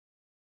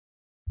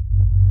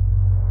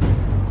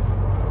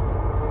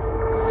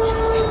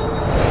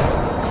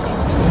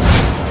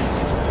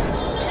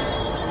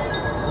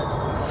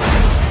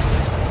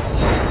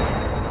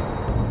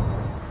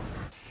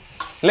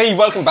Lee,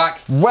 welcome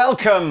back.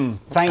 Welcome.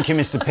 Thank you,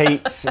 Mr.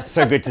 Pete. It's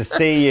so good to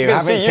see you. I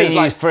haven't seen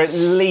you for at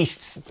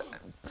least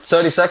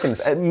 30 seconds.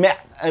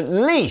 At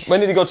least. When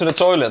did you go to the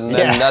toilet? And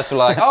then that's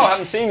like, oh, I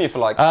haven't seen you for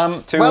like 2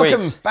 weeks.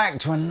 Welcome back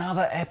to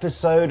another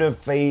episode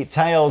of the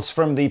Tales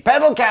from the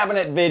Pedal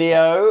Cabinet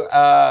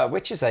video,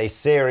 which is a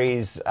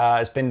series.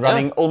 It's been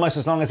running almost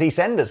as long as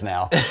EastEnders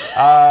now,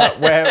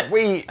 where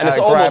we and it's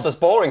almost as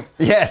boring.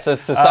 Yes,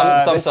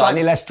 sometimes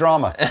slightly less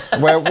drama.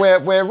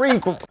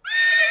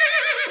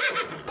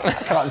 I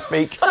can't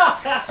speak.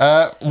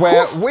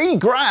 Where we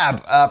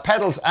grab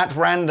pedals at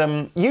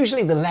random,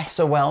 usually the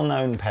lesser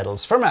well-known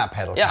pedals from our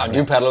pedal cabinet.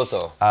 New pedals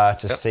to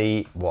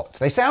see what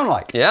they sound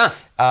like. Yeah.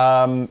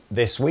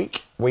 This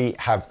week we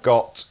have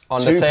got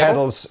two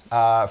pedals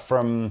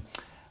from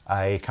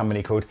a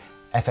company called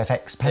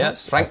FFX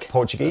pedals. Frank.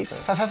 Portuguese.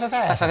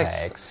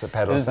 FFX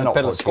pedals. They're not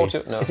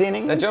Portuguese. No. Is he in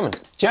English? They're German.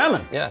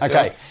 German? Yeah.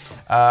 Okay.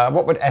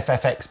 What would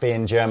FFX be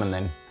in German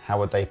then? How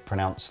would they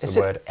pronounce the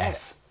word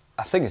F?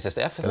 I think it's just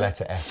F, isn't the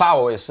letter F.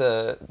 V is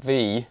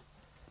V.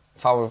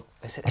 V,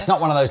 is it It's not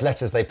one of those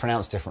letters they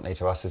pronounce differently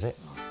to us, is it?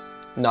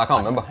 No, I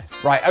can't remember.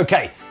 Right,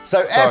 okay.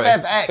 So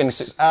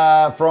FFX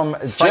from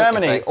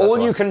Germany, FX, all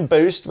you can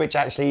boost, which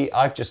actually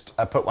I've just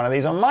put one of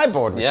these on my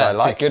board, which I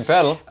like. It's a good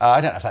pedal. I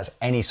don't know if that's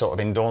any sort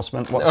of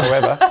endorsement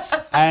whatsoever.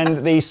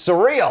 And the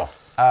Surreal,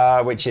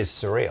 which is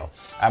surreal.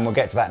 And we'll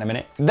get to that in a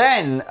minute.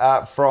 Then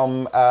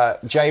from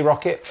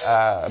Rockett,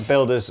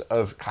 builders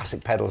of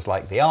classic pedals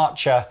like the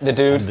Archer, the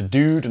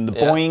Dude, and the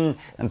Boing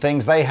and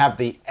things. They have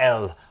the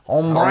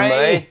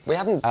Hombre. We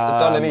haven't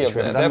done any of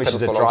that, which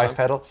is a drive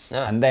pedal.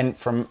 Yeah. And then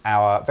from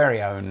our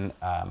very own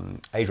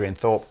Adrian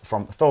Thorpe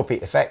from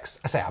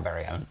ThorpyFX. I say our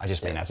very own. I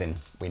just mean as in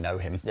we know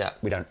him. Yeah.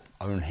 We don't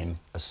own him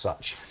as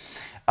such.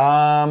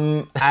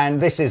 And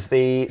this is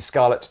the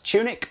Scarlet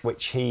Tunic,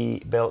 which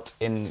he built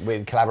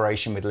with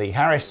collaboration with Lee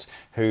Harris,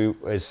 who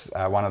was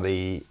one of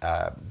the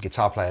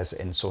guitar players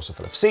in Saucer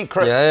Full of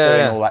Secrets,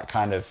 doing all that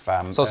kind of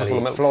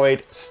early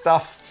Floyd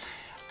stuff.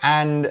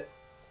 And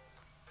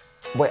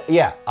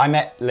I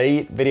met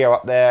Lee, video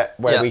up there,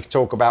 where we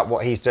talk about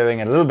what he's doing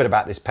and a little bit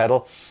about this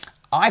pedal.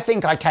 I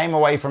think I came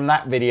away from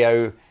that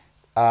video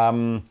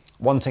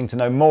wanting to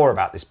know more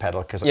about this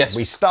pedal, because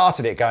we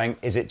started it going,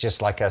 is it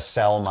just like a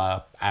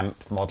Selma amp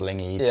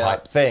modelling-y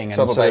type thing,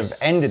 and sort of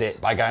ended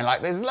it by going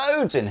like, there's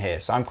loads in here.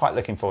 So I'm quite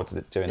looking forward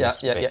to doing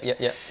this bit.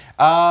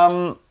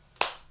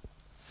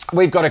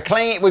 We've got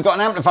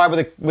an amplifier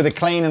with a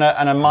clean and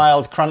a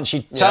mild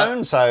crunchy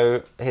tone.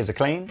 So here's a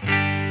clean.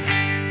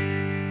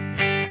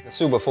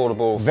 Super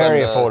affordable.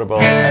 Very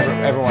affordable.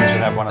 Everyone should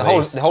have one of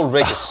these. The whole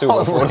rig is super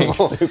affordable.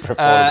 Super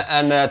affordable.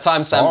 And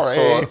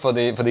timestamps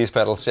for these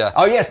pedals,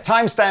 Oh yes,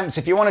 timestamps.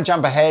 If you want to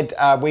jump ahead,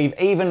 we've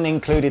even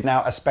included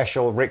now a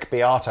special Rick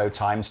Beato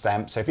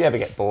timestamp. So if you ever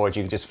get bored,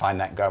 you can just find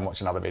that and go and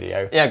watch another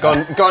video. Yeah, go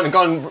on.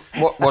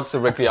 What's the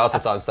Rick Beato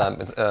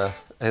timestamp?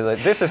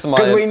 This is my.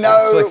 Because we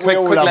know quick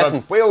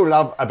lesson. We all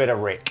love a bit of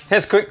Rick.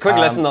 Here's quick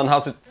lesson on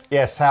how to.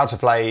 Yes, how to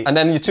play. And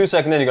then you're 2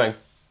 seconds, then you're going.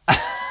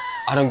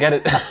 I don't get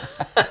it.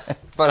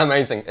 But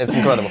amazing, it's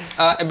incredible.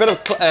 A bit of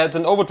it's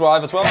an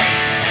overdrive as well.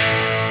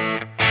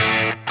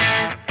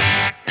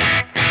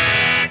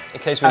 In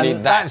case we need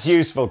that. That's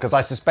useful, because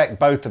I suspect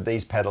both of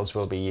these pedals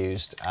will be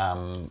used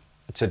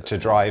to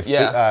drive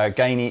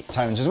gainy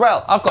tones as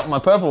well. I've got my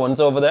purple ones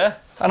over there.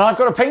 And I've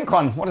got a pink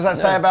one. What does that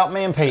say about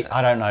me and Pete?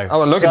 I don't know. Oh,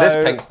 well, look at this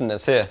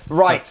pinkness here.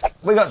 Right,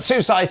 we've got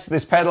two sides to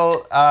this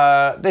pedal.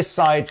 This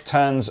side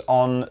turns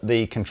on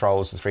the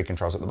controls, the 3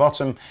 controls at the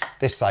bottom.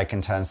 This side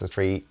turns the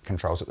 3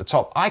 controls at the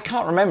top. I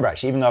can't remember,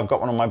 actually, even though I've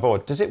got one on my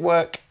board. Does it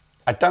work?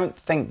 I don't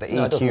think the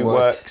EQ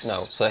works. No,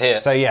 so here.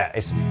 So yeah,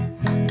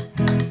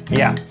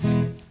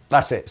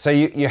 that's it. So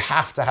you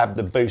have to have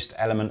the boost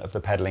element of the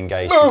pedal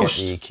engaged to get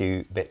the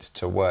EQ bit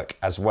to work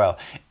as well.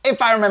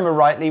 If I remember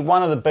rightly,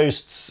 one of the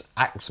boosts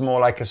acts more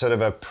like a sort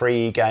of a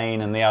pre-gain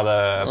and the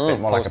other a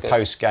bit more like a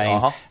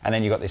post-gain. And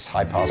then you've got this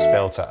high-pass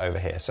filter over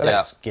here. So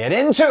let's get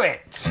into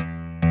it.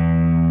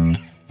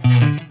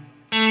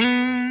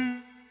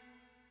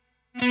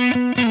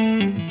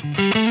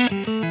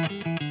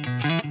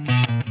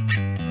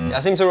 I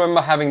seem to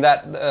remember having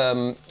that,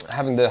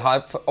 having the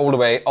hype all the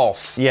way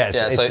off. Yes.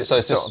 Yeah, so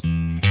it's just.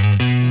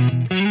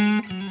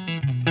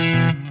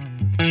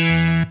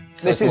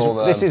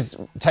 This is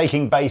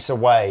taking bass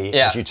away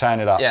as you turn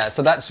it up. Yeah,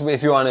 so that's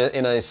if you're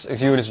if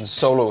you're in a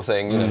solo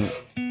thing, you know.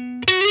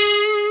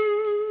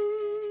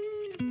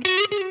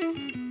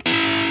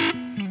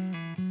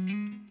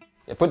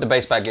 Yeah, put the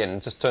bass back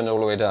in, just turn it all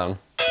the way down.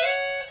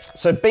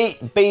 So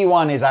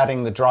B1 is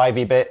adding the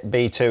drivey bit,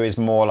 B2 is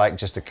more like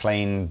just a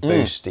clean,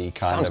 boosty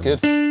kind of.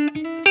 Sounds good.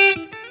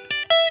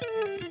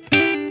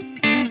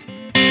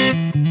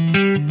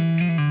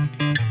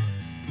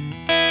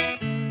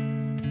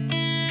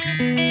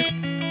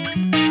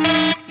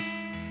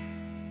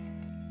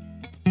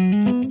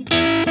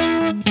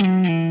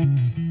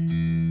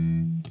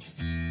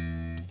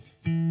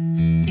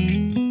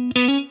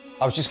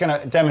 I was just going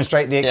to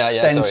demonstrate the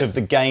extent of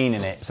the gain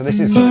in it. So this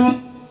is sort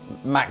of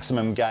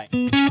maximum gain.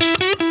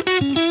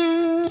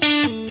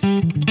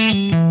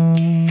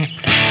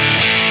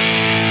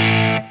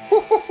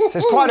 So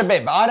it's quite a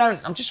bit, but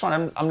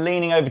I'm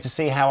leaning over to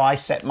see how I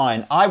set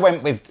mine. I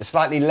went with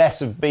slightly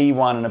less of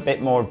B1 and a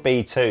bit more of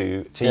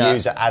B2 to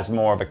use it as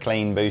more of a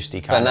clean,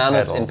 boosty kind of pedal.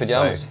 Bananas in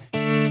pyjamas. So.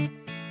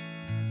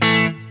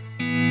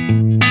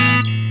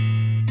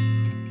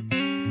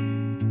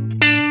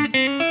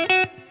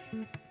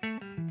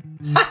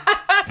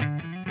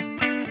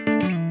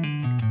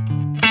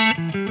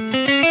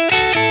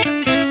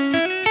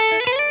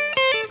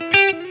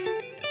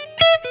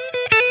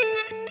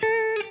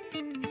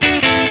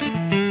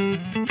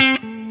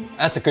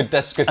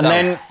 That's good sound. And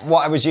then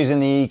what I was using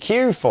the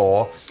EQ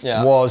for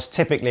was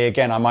typically,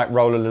 again, I might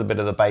roll a little bit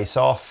of the bass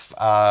off,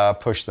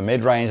 push the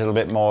mid-range a little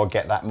bit more,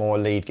 get that more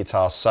lead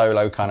guitar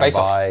solo kind of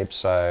vibe,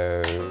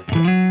 so...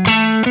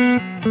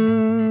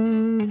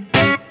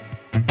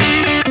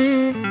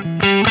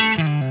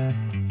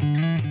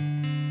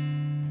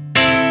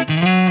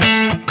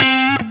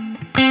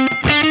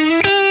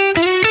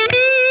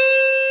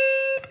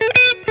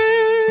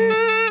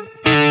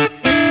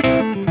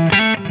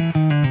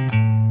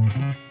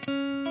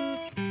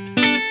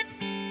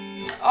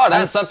 Oh,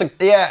 that's such a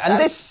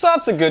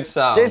such a good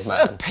sound. This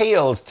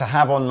appealed to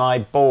have on my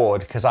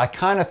board because I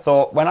kind of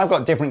thought when I've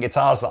got different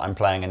guitars that I'm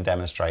playing and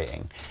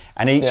demonstrating,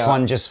 and each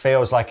one just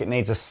feels like it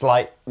needs a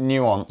slight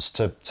nuance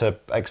to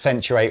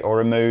accentuate or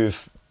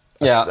remove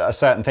a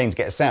certain thing to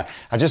get a sound.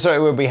 I just thought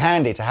it would be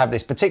handy to have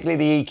this, particularly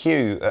the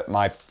EQ at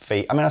my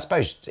feet. I mean, I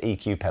suppose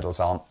EQ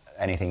pedals aren't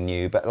anything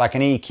new, but like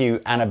an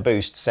EQ and a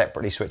boost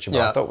separately switchable,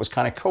 I thought was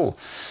kind of cool.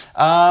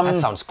 That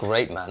sounds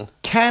great, man.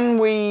 Can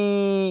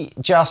we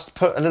just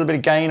put a little bit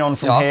of gain on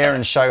from here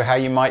and show how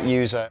you might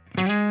use it?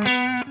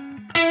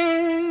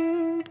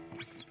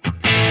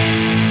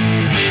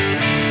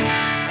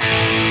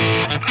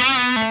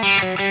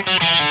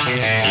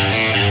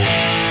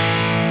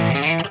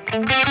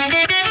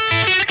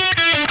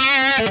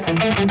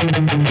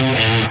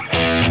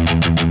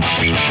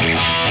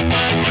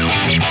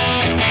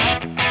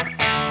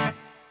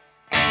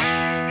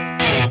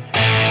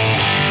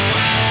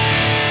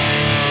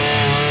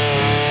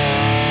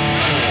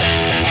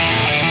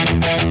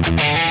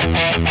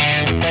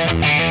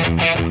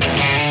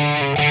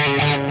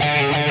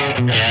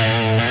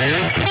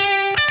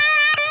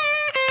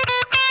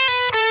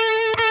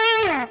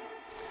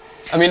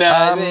 I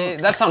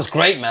mean, that sounds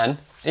great, man.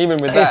 Even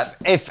with that.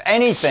 If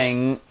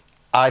anything,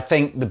 I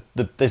think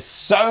there's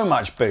so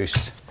much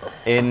boost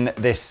in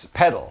this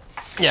pedal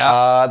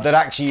that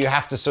actually you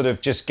have to sort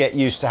of just get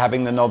used to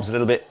having the knobs a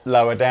little bit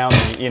lower down.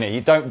 You know,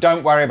 you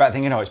don't worry about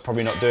thinking, oh, it's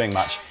probably not doing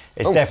much.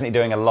 It's definitely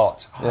doing a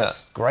lot. Oh,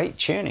 that's great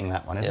tuning,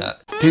 that one, isn't it?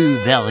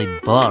 2 very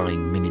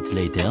boring minutes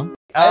later.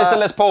 Here's a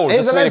Les Paul.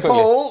 Here's a Les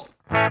Paul.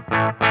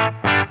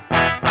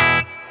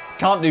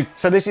 Can't do.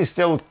 So this is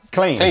still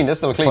clean. Clean. That's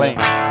still clean.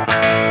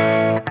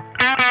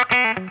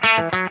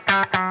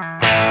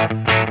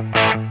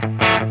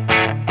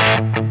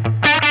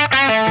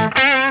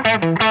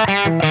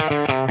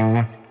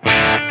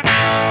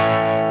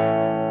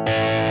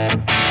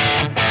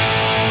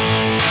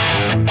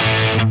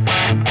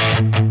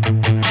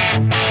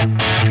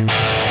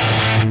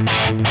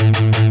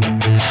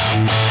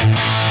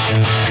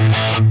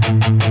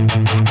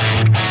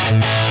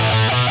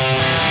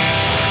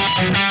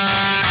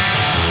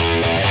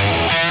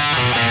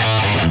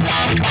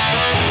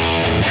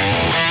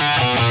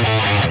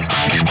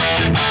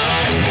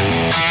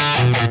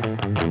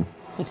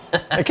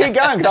 I keep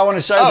going because I want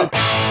to show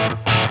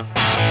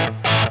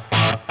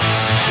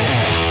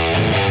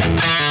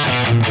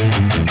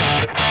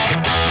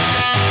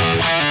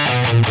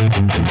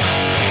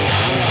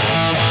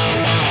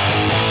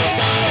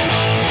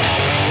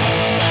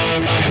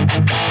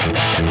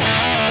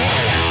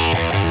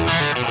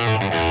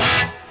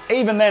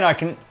even then I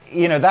can,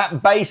 you know,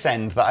 that bass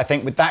end that I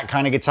think with that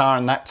kind of guitar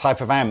and that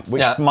type of amp,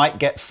 which might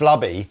get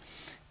flubby,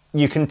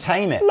 you can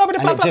tame it,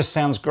 and it just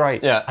sounds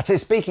great. I'd say,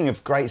 speaking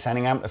of great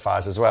sounding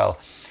amplifiers as well,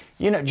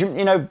 you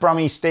know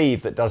Brummy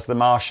Steve that does the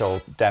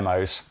Marshall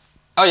demos?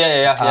 Oh,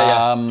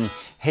 yeah.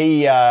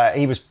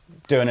 He was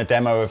doing a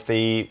demo of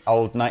the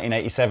old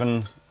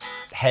 1987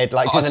 head,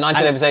 like just the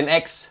 1987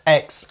 X.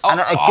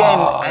 And again,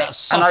 that's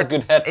such a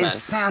good head, man. It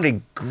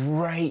sounded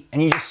great,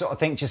 and you just sort of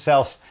think to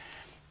yourself,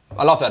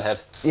 I love that head.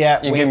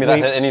 Yeah, you give me that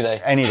head any day.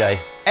 Any day.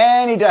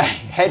 Any day.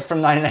 Head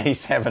from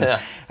 1987.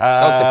 Yeah.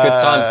 That was a good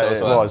times though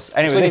as well. It was.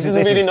 Anyway, this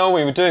didn't really know what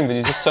we were doing, but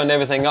you just turned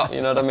everything up,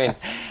 you know what I mean?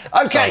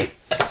 Okay,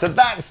 so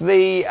that's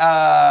the...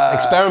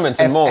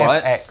 experimenting more,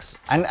 right? FFX.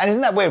 And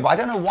isn't that weird? I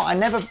don't know why, I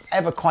never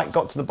ever quite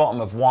got to the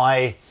bottom of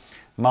why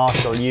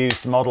Marshall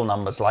used model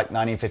numbers like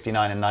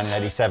 1959 and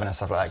 1987 and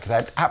stuff like that, because they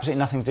had absolutely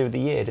nothing to do with the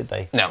year, did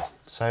they? No.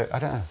 So, I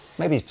don't know.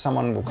 Maybe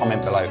someone will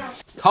comment below.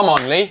 Come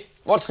on, Lee.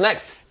 What's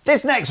next?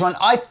 This next one,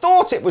 I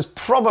thought it was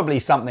probably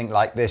something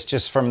like this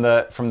just from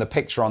the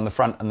picture on the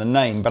front and the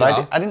name, but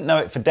I didn't know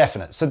it for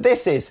definite. So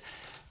this is,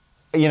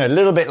 you know, a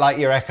little bit like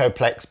your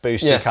Echoplex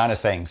booster kind of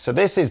thing. So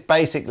this is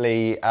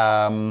basically,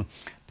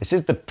 this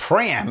is the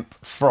preamp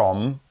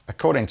from,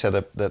 according to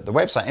the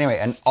website anyway,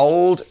 an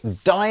old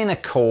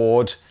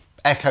Dynacord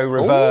echo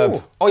reverb.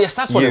 Ooh. Oh yes,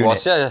 that's what it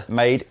was. Yeah.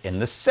 Made in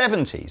the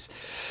 70s.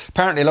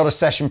 Apparently, a lot of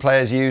session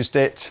players used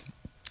it.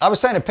 I was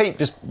saying to Pete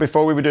just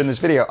before we were doing this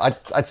video,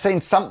 I'd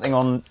seen something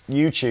on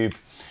YouTube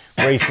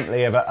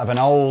recently of an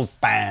old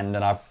band,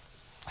 and I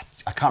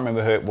can't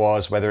remember who it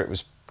was, whether it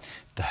was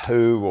The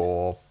Who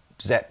or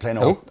Zeppelin,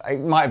 or it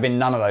might have been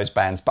none of those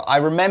bands, but I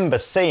remember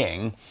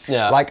seeing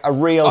like a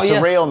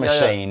reel-to-reel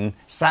machine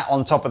sat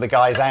on top of the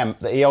guy's amp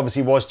that he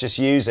obviously was just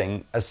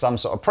using as some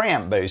sort of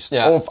preamp boost.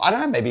 Or I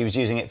don't know, maybe he was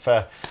using it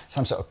for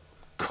some sort of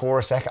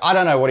chorus echo. I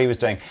don't know what he was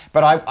doing,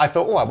 but I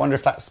thought, oh, I wonder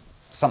if that's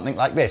something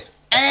like this.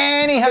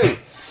 Anywho,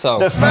 so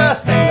the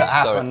first thing that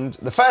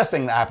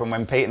happened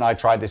when Pete and I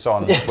tried this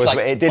on was like,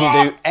 it didn't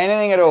do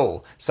anything at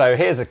all. So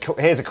here's a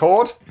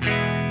chord.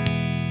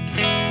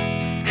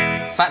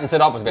 Fattens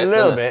it up a bit. A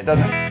little bit,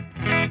 doesn't it?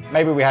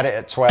 Maybe we had it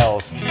at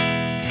 12.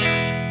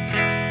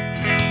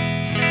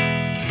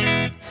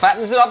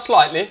 Fattens it up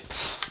slightly.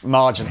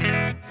 Margin.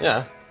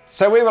 Yeah.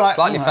 So we were like,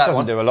 slightly that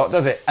doesn't do a lot,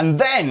 does it? And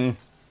then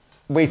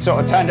we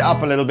sort of turned it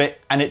up a little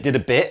bit, and it did a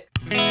bit.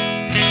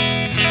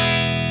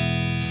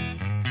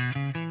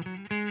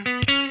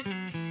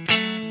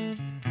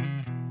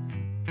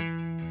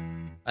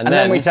 And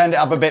then we turned it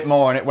up a bit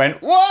more, and it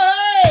went,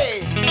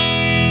 way!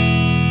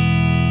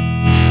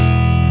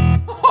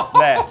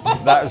 There,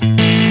 that was...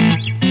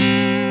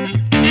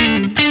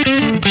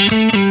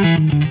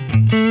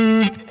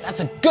 That's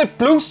a good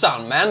blues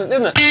sound, man,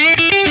 isn't it?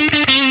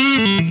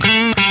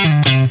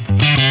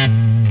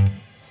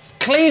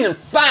 Clean and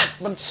fat,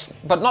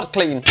 but not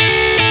clean.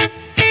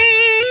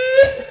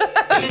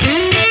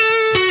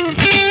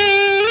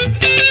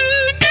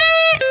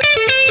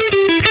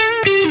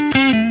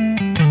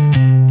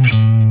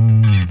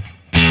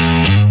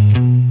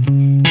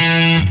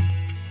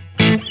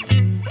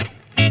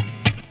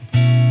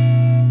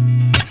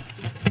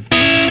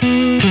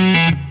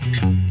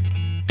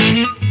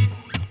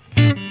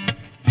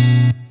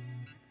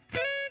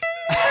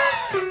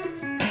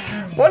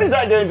 What is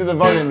that doing to the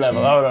volume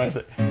level? Hold on a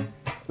sec.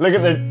 Look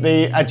at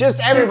the just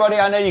everybody,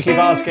 I know you keep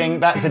asking,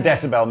 that's a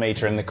decibel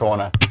meter in the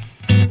corner.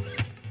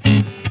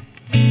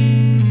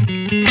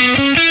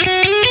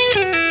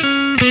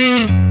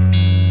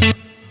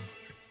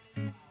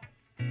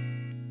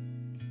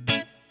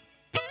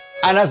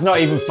 And that's not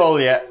even full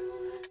yet.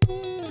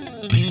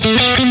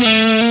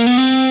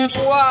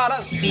 Wow,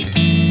 that's...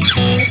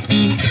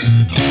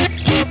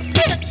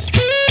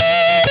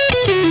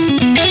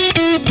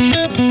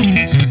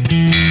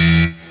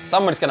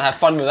 Somebody's gonna have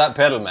fun with that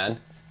pedal, man.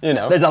 You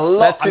know. There's a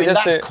lot,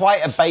 that's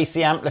quite a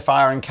bassy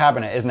amplifier and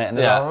cabinet, isn't it? And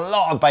there's a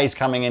lot of bass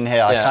coming in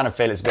here. I kind of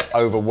feel it's a bit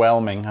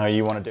overwhelming how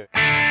you want to do it.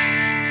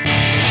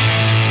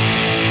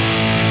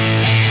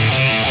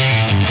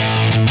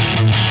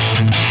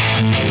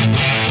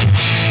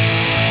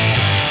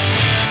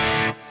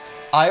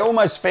 I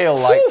almost feel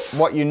like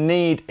what you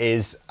need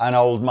is an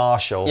old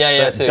Marshall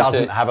that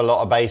doesn't have a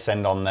lot of bass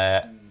end on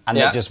there, and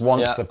that just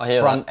wants the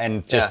front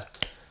end just...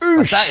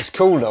 But that is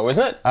cool though,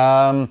 isn't it?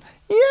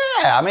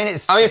 Yeah, I mean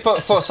it's... I mean for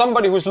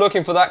somebody who's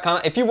looking for that kind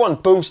of... If you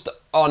want boost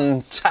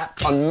on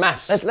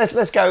mass...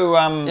 Let's go...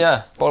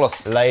 yeah,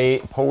 bolos. Les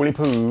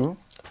Pauli-Poo.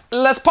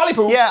 Les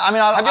Pauli-Poo? Yeah, I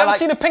mean Have you ever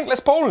seen a pink Les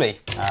Pauli?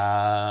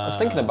 I was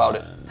thinking about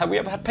it. Have we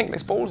ever had pink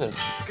Les Pauls in?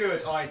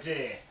 Good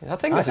idea. I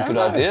think that's a good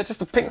idea,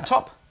 just a pink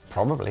top.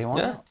 Probably,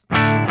 why not?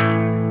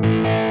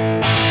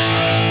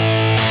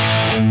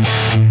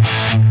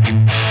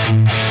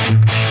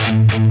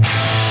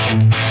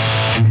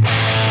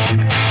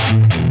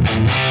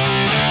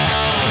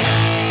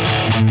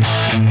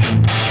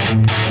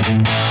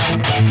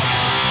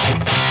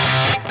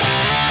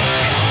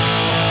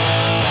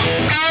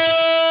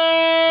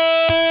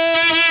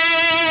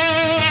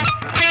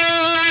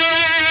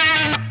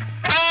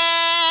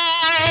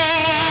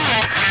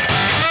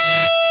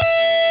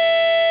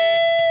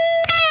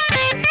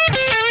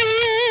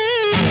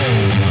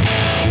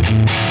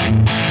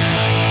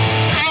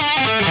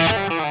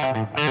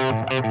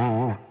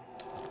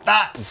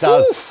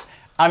 Does.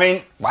 I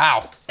mean,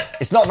 wow.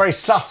 It's not very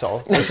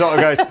subtle. It sort of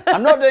goes,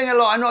 I'm not doing a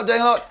lot, I'm not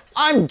doing a lot,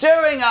 I'm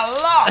doing a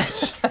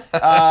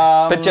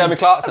lot. Bit Jeremy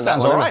Clarkson. That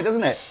sounds all right,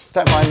 doesn't it?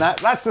 Don't mind that.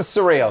 That's the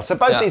Surreal. So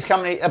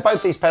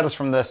both these pedals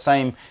from the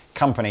same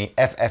company,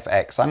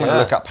 FFX. I'm going to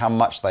look up how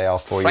much they are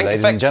for you,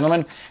 ladies and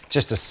gentlemen,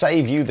 just to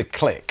save you the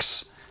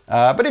clicks.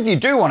 But if you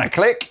do want to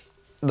click,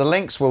 the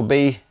links will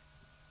be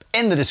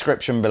in the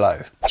description below.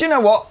 Do you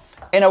know what?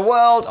 In a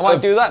world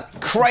of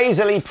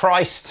crazily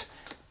priced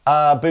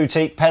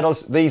boutique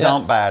pedals, these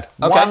aren't bad.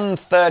 Okay.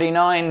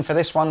 $139 for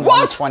this one,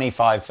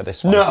 $125 for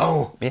this one.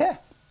 No. Yeah.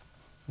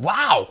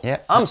 Wow. Yeah,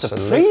 I'm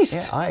surprised.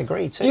 Yeah, I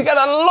agree too. You get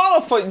a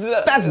lot of...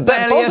 That's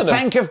barely a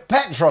tank of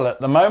petrol at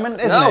the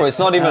moment, isn't it? No, it's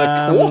not even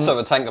a quarter of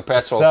a tank of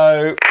petrol.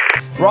 So,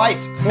 right,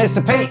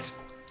 Mr. Pete,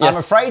 I'm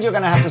afraid you're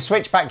going to have to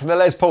switch back to the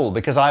Les Paul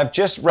because I have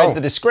just read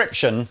the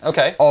description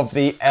of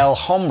the El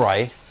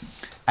Hombre,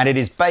 and it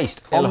is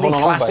based on the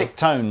classic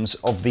tones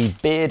of the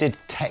bearded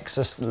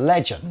Texas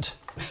legend,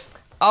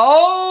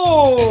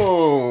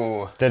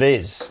 Oh! That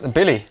is.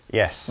 Billy.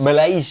 Yes.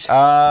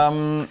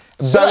 Malaysia.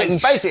 So it's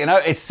basically, you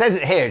know, it says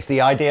it here, it's the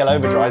ideal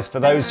overdrives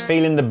for those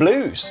feeling the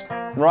blues,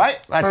 right?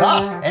 That's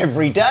us,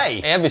 every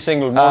day. Every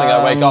single morning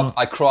I wake up,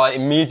 I cry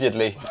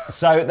immediately.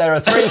 So there are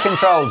 3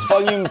 controls,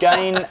 volume,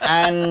 gain,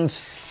 and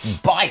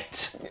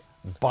bite.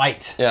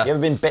 Bite. Yeah. You ever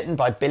been bitten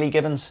by Billy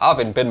Gibbons? I've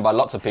been bitten by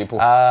lots of people.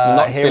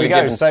 Not here Billy we go.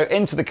 Gibbons. So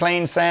into the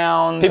clean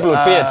sound. People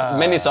with beards,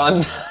 many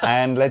times.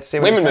 And let's see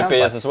what Women it sounds with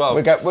beards like. as well.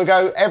 We'll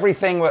go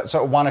everything at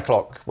sort of 1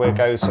 o'clock. We'll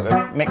go sort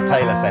of Mick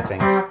Taylor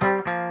settings.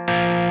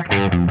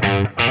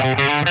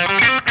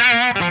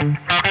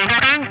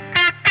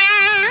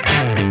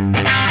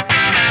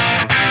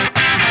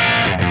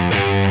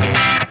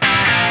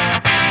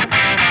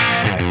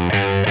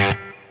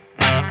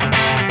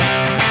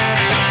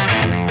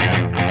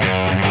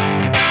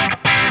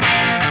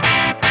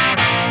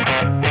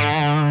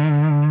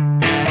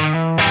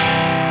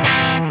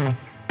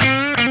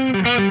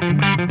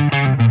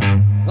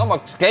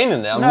 Gain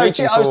in there. I was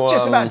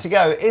just about to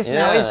go.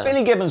 Now, is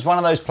Billy Gibbons one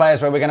of those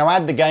players where we're going to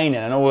add the gain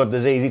in and all of the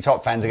ZZ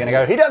Top fans are going to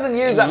go, he doesn't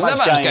use that much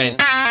gain.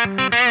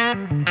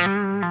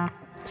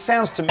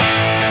 Sounds to me...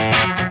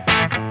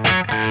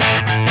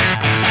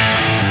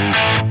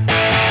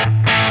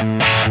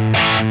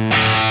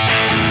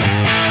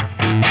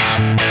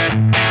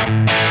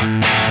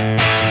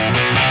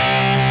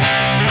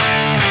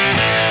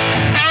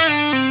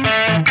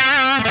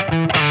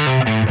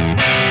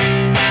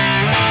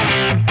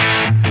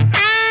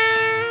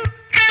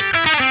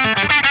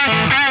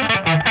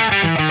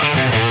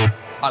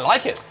 I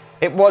like it.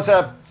 It was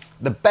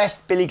the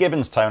best Billy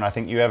Gibbons tone I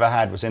think you ever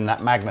had was in that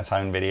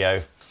Magnatone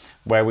video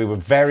where we were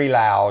very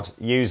loud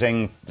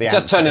using the amps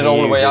just turn it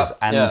all the way up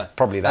and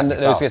probably that guitar.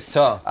 And it was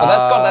guitar. But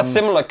that's got that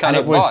similar kind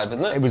of vibe,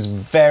 isn't it? It was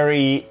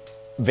very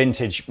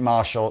vintage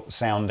Marshall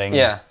sounding.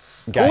 Yeah.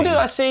 Gain. Who did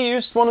I see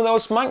used one of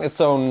those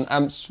Magnatone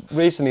amps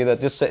recently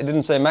that just it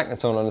didn't say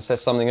Magnatone on it, said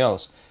something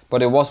else.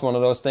 But it was one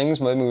of those things.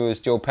 Maybe it was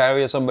Joe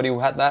Perry or somebody who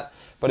had that.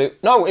 But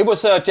it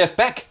was Jeff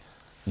Beck.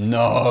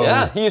 No.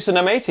 Yeah, he used an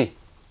M80.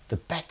 The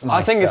Beckmeister.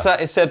 I think it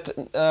said,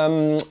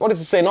 what does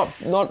it say? Not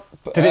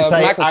did it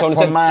say Magnatone,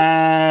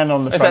 Aquaman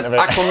on the front of it?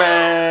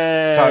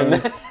 Aquaman tone.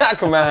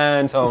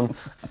 Aquaman tone.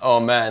 Oh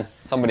man,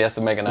 somebody has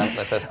to make an amp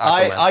that says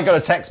Aquaman. I got a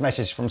text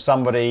message from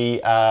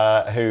somebody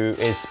who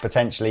is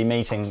potentially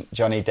meeting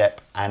Johnny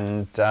Depp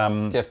and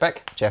Jeff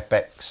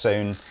Beck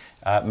soon,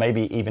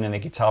 maybe even in a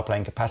guitar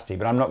playing capacity.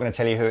 But I'm not going to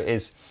tell you who it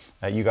is.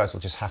 You guys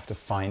will just have to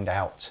find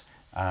out.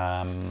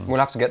 We'll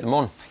have to get them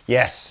on.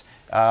 Yes,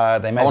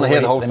 they may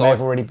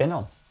have already been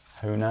on.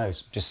 Who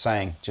knows? Just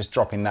saying, just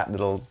dropping that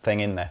little thing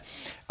in there.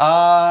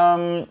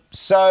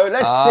 So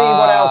let's see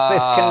what else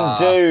this can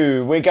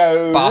do. We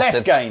go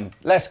Bastards.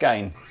 less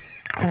gain.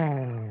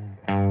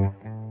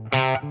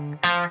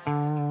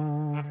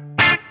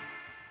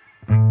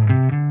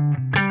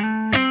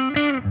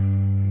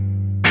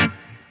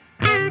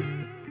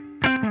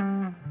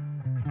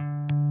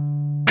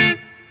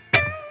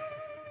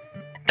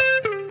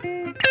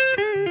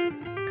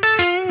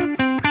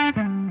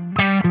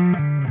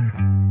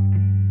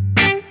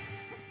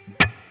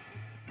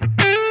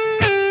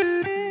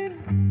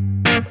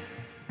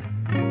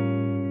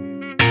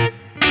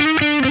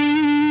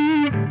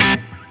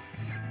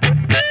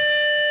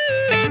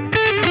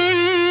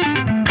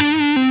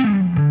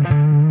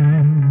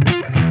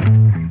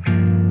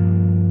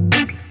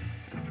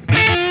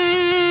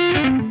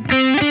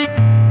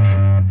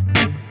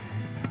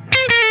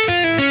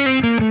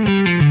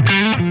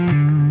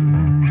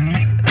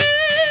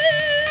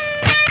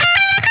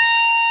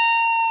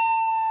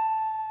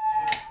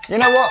 You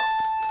know what?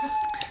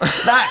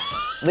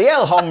 The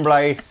El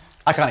Hombre,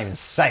 I can't even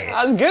say it.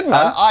 That's good,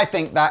 man. I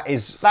think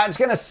that's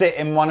going to sit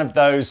in one of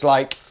those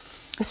like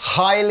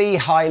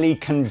highly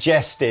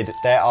congested.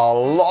 There are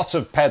lots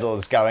of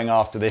pedals going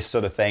after this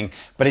sort of thing,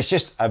 but it's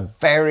just a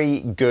very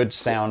good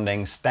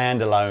sounding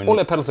standalone. All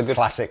the pedals are good.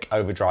 Classic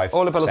Overdrive.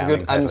 All the pedals are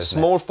good and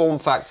small form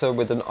factor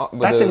with an.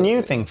 That's a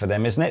new thing for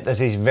them, isn't it? There's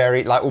these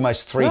very like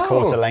almost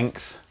 3/4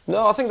 length.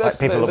 No, I think that's...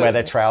 Like people that wear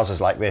their trousers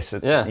like this,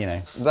 yeah, you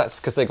know. That's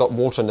because they got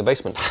water in the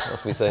basement,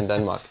 as we say in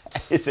Denmark.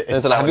 Is it?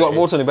 Like, have you got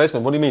water in the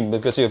basement? What do you mean?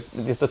 Because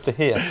it's just to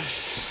here.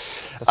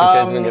 That's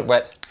okay, it's going to get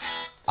wet.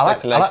 I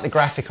like the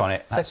graphic on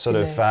it. That sort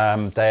of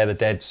Day of the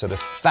Dead sort of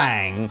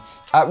thing.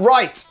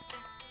 Right.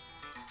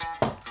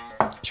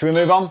 Should we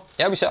move on?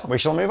 Yeah, we shall. We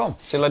shall move on.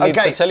 Shall I need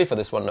the telly for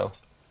this one, though?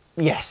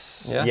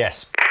 Yes. Yeah?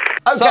 Yes.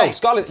 Okay,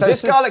 so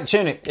Scarlet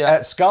Tunic.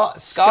 Yeah.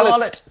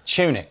 Scarlet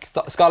Tunic.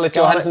 Scarlett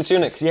Johansson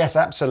tunic. Yes,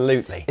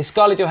 absolutely. Is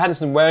Scarlett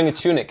Johansson wearing a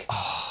tunic?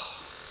 Oh,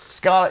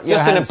 Scarlett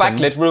just Johansson. in a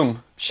backlit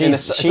room.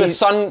 The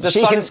sun is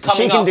coming up.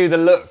 She can do the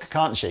look,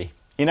 can't she?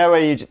 You know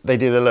where they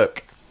do the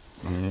look?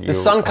 The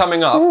sun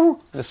coming up.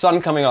 Ooh. The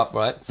sun coming up,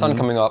 right? Sun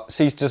coming up.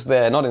 She's just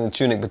there, not in the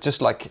tunic, but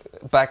just like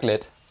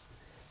backlit.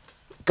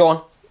 Go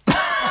on.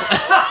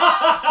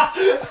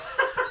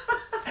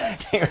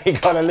 We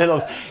got a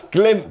little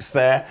glimpse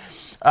there.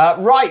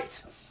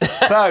 Right.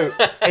 So,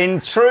 in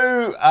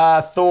true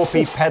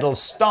Thorpy pedal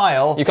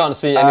style, you can't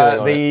see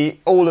anything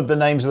all of the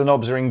names of the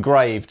knobs are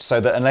engraved, so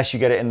that unless you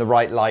get it in the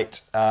right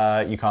light,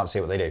 you can't see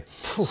what they do.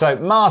 So,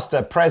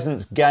 master,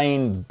 presence,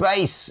 gain,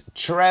 bass,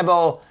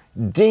 treble,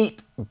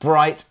 deep,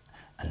 bright,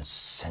 and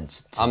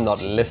sensitive. I'm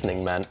not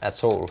listening, man,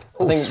 at all.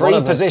 Ooh, I think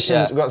three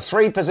positions. We've got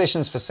 3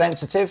 positions for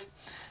sensitive.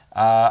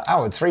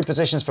 And 3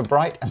 positions for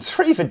bright and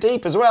 3 for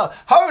deep as well.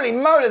 Holy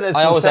moly, there's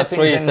some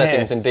settings in here. I always have 3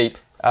 settings in deep.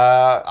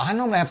 I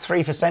normally have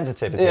 3 for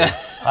sensitivity. Yeah.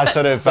 I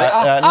sort of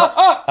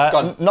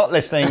not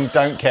listening,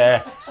 don't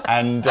care,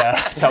 and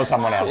tell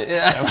someone else.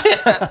 Yeah.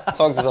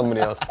 Talk to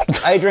somebody else.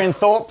 Adrian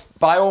Thorpe,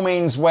 by all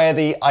means wear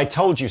the I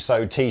told you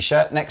so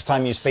t-shirt next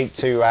time you speak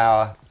to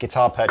our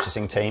guitar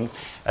purchasing team,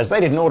 as they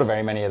didn't order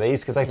very many of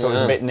these because they thought it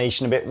was a bit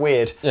niche and a bit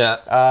weird. Yeah.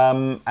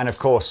 And of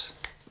course,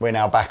 we're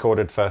now back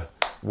ordered for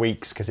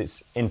weeks because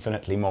it's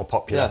infinitely more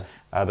popular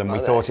than we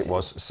thought it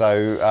was.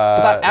 So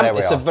but that amp there we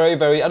is are. a very,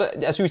 very,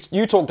 as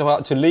you talked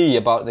about to Lee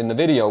about in the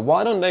video,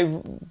 why don't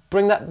they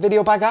bring that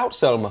video back out,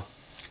 Selma?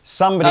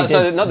 Somebody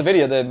did, not the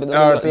video,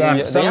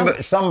 the amp.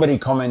 Somebody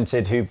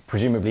commented, who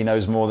presumably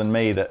knows more than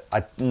me, that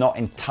I'm not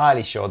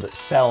entirely sure that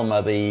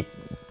Selma, the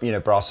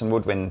brass and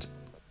woodwind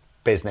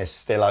business,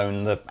 still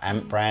own the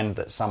amp brand,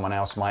 that someone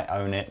else might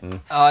own it. And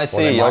I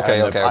see.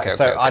 Okay.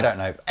 So I don't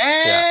know.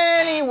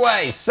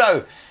 Anyway,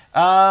 so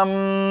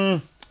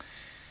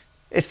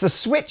it's the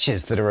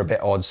switches that are a bit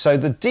odd. So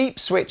the deep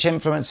switch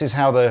influences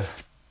how the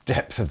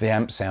depth of the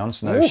amp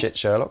sounds. No shit,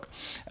 Sherlock.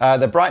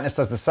 The brightness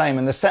does the same.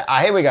 And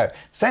here we go.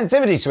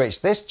 Sensitivity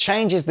switch. This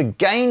changes the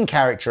gain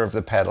character of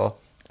the pedal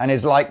and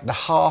is like the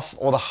half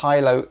or the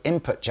high-low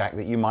input jack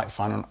that you might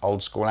find on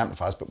old school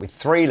amplifiers, but with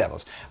 3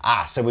 levels.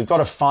 So we've got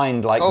to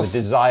find like the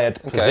desired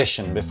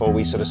position before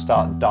we sort of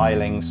start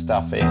dialing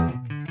stuff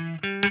in.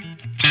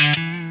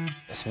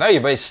 It's very,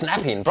 very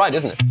snappy and bright,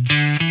 isn't it?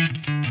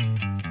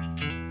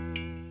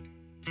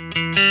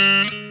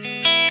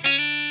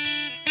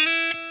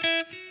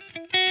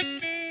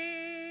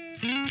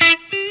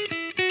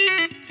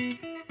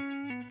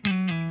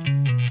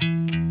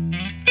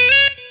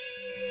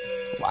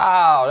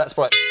 Wow, that's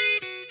bright.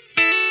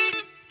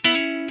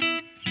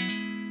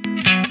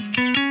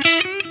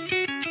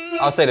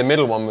 I'll say the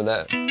middle one with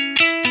that.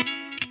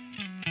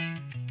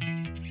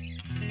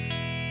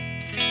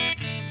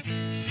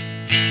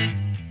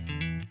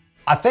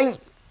 I think,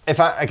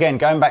 again,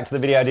 going back to the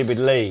video I did with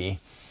Lee,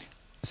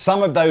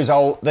 some of those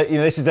old,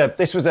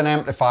 this was an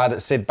amplifier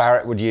that Syd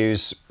Barrett would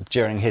use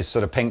during his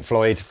sort of Pink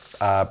Floyd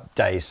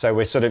days. So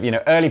we're sort of,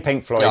 early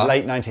Pink Floyd,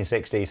 late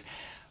 1960s,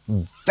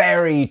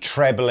 very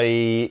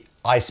trebly,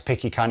 ice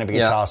picky kind of a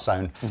guitar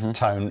tone.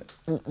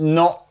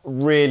 Not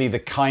really the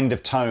kind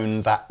of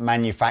tone that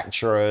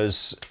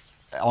manufacturers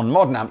on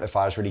modern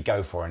amplifiers really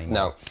go for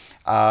anymore. No.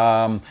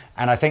 And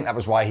I think that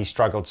was why he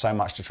struggled so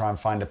much to try and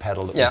find a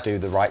pedal that would do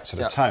the right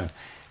sort of tone.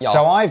 Yeah.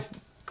 So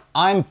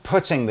I'm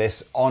putting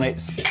this on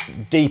its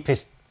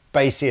deepest,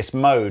 bassiest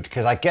mode,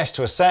 because I guess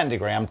to a certain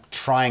degree I'm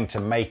trying to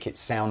make it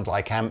sound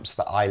like amps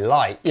that I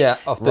like,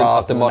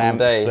 rather than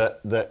modern amps day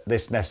that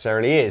this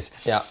necessarily is.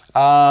 Yeah.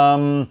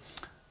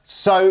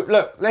 So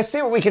look, let's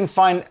see what we can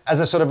find as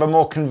a sort of a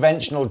more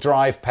conventional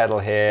drive pedal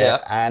here,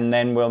 and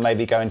then we'll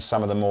maybe go into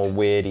some of the more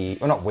weirdy,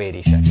 well, not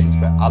weirdy settings,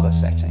 but other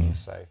settings.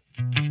 So.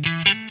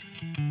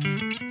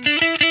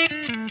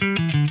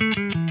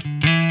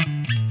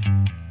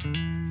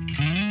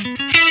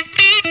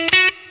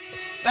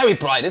 It's very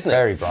bright, isn't it?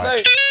 Very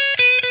bright.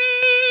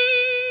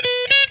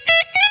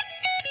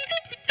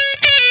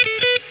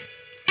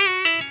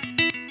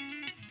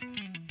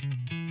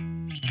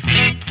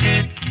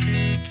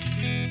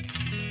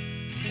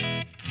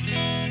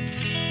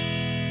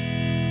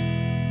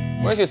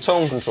 Where's your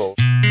tone control?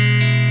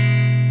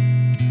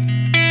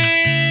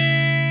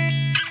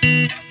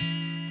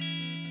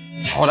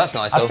 Oh, that's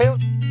nice though.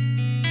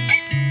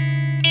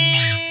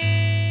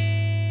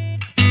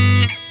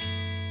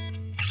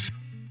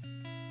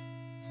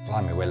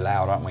 Blimey, we're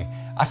loud, aren't we?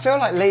 I feel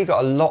like Lee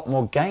got a lot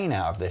more gain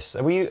out of this.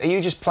 Are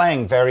you just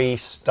playing very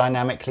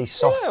dynamically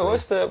softly? Yeah,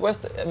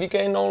 have you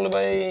gained all the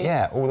way?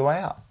 Yeah, all the way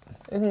up.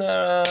 Isn't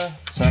there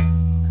Sorry.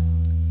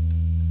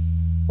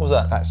 What was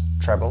that? That's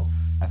treble,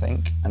 I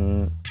think.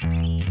 And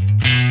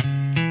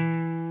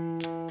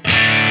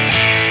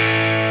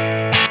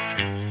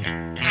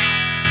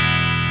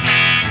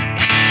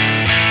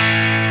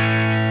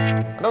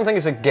I don't think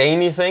it's a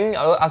gainy thing.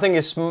 I think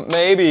it's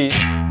maybe...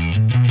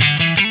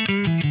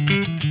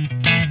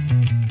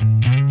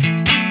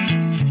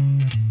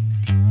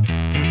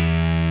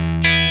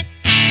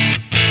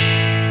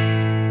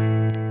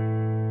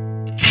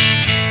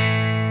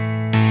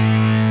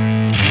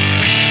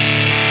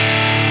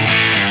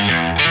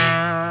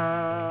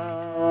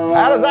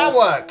 how does that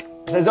work?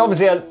 There's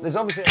obviously a...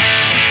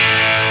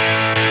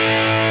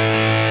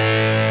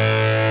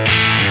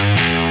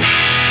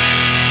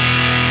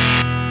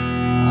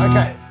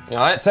 Okay. All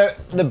right. So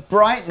the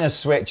brightness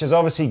switch has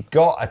obviously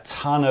got a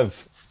ton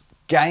of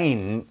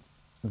gain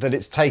that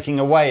it's taking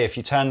away if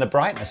you turn the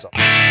brightness on.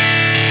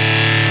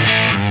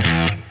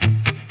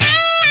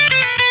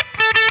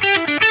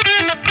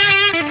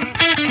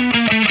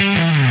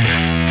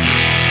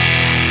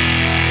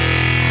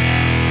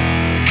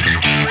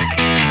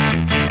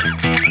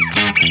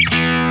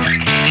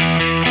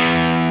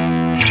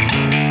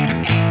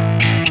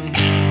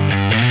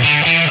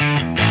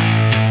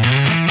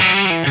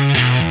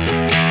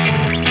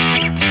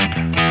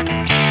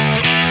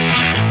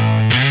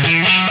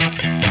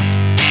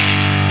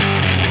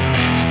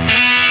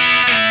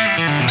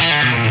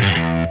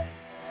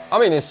 I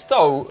mean, it's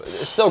still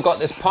got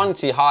this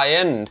punchy high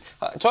end.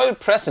 Try the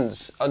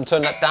presence and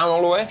turn that down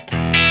all the way.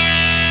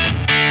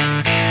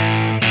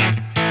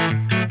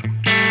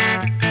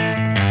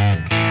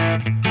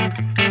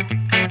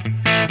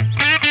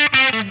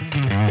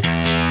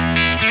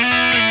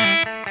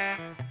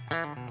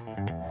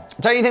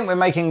 Don't you think we're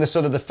making the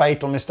sort of the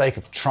fatal mistake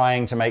of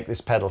trying to make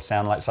this pedal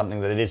sound like something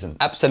that it isn't?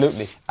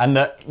 Absolutely. And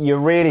that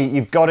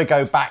you've got to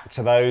go back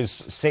to those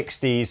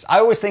 60s. I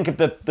always think of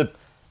the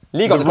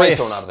Lee got the great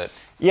tone out of it.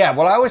 Yeah,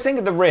 well, I always think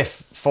of the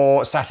riff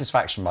for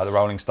Satisfaction by the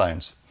Rolling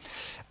Stones.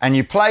 And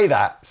you play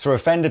that through a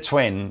Fender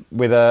Twin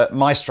with a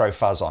Maestro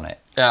fuzz on it.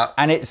 Yeah.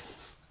 And it's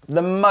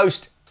the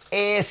most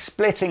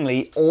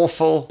ear-splittingly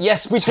awful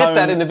Yes, we did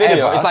that in the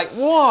video. Ever. It's like,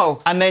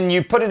 whoa. And then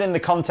you put it in the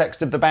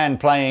context of the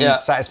band playing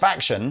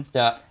Satisfaction.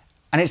 Yeah.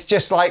 And it's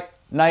just like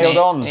nailed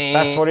on.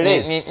 That's what it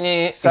is.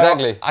 So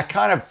exactly. I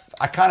kind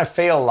of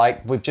feel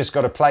like we've just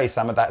got to play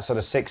some of that sort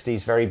of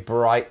 60s, very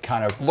bright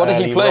kind of What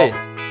did he play?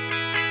 Rock.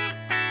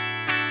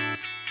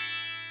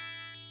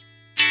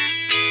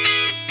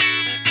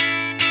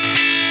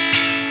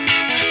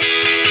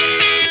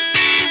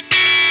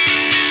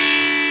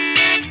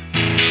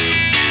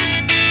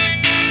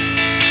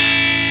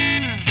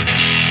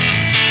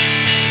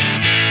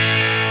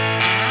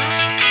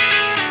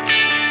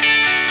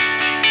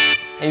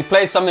 He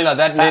plays something like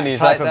that, nearly.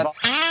 Type like of that.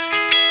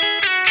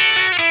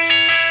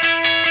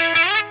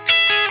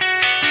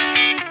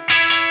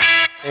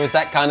 It was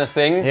that kind of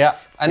thing. Yeah.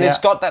 And it's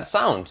got that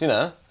sound, you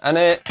know. And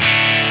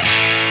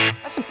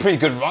that's a pretty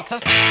good rock.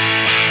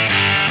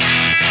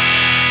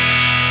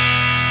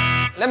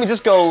 Let me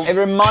just go. It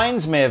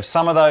reminds me of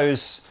some of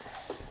those.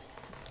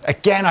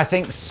 Again, I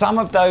think some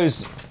of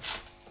those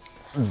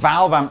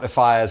valve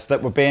amplifiers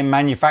that were being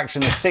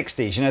manufactured in the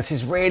 60s. You know,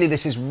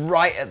 this is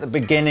right at the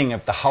beginning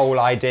of the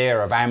whole idea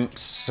of amps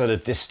sort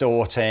of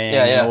distorting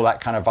and all that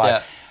kind of vibe.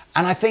 Yeah.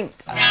 And I think,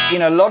 you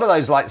know, a lot of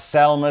those like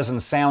Selmas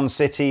and Sound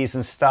Cities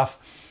and stuff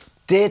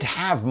did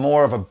have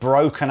more of a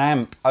broken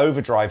amp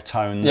overdrive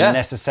tone than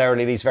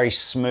necessarily these very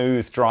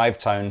smooth drive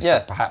tones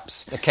that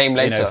perhaps it came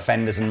later. You know,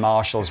 Fenders and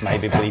Marshalls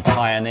maybe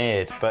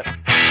pioneered. But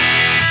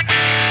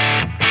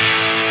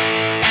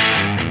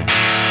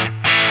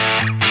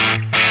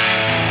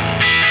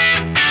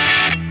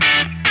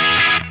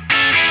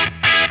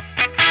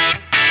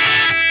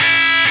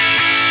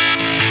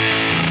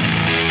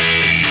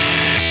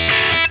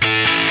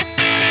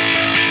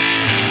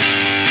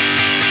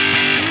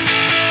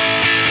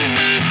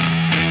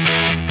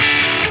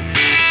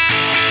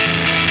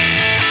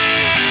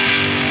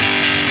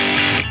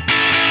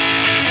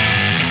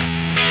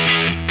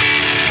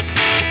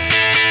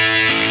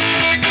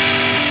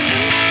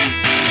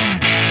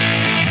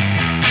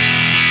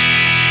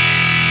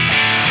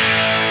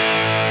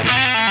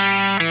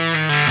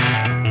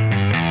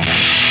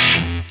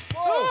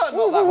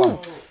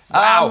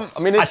Wow. I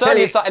mean,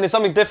 it's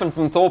something different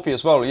from Thorpy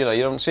as well. You know,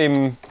 you don't see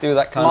him do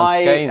that kind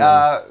of gain.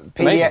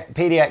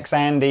 PDX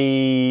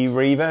Andy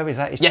Reverb, is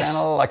that his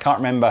channel? I can't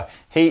remember.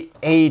 He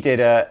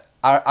did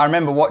I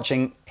remember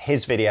watching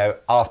his video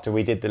after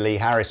we did the Lee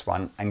Harris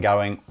one and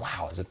going,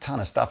 wow, there's a ton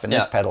of stuff in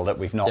this pedal that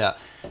we've not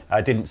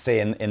didn't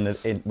see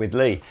with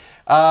Lee.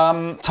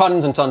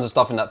 Tons and tons of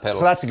stuff in that pedal.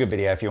 So that's a good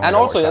video if you want and to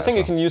also, watch that I think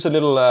you can use a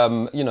little,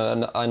 you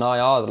know, an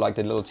IR, like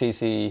the little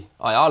TC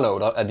IR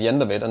load at the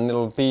end of it, and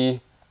it'll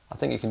be, I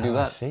think you can do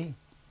that. I see.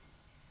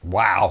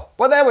 Wow.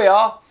 Well, there we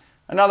are.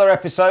 Another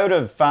episode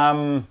of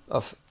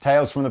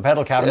Tales from the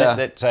Pedal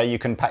Cabinet that you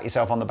can pat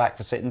yourself on the back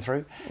for sitting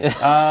through.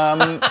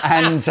 And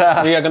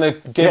we are going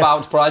to give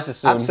out prizes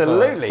soon.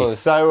 Absolutely.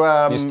 So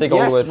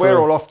yes, we're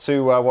all off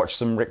to watch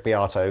some Rick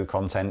Beato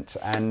content,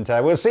 and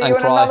we'll see you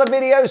in another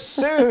video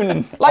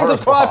soon. Like,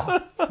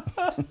 subscribe.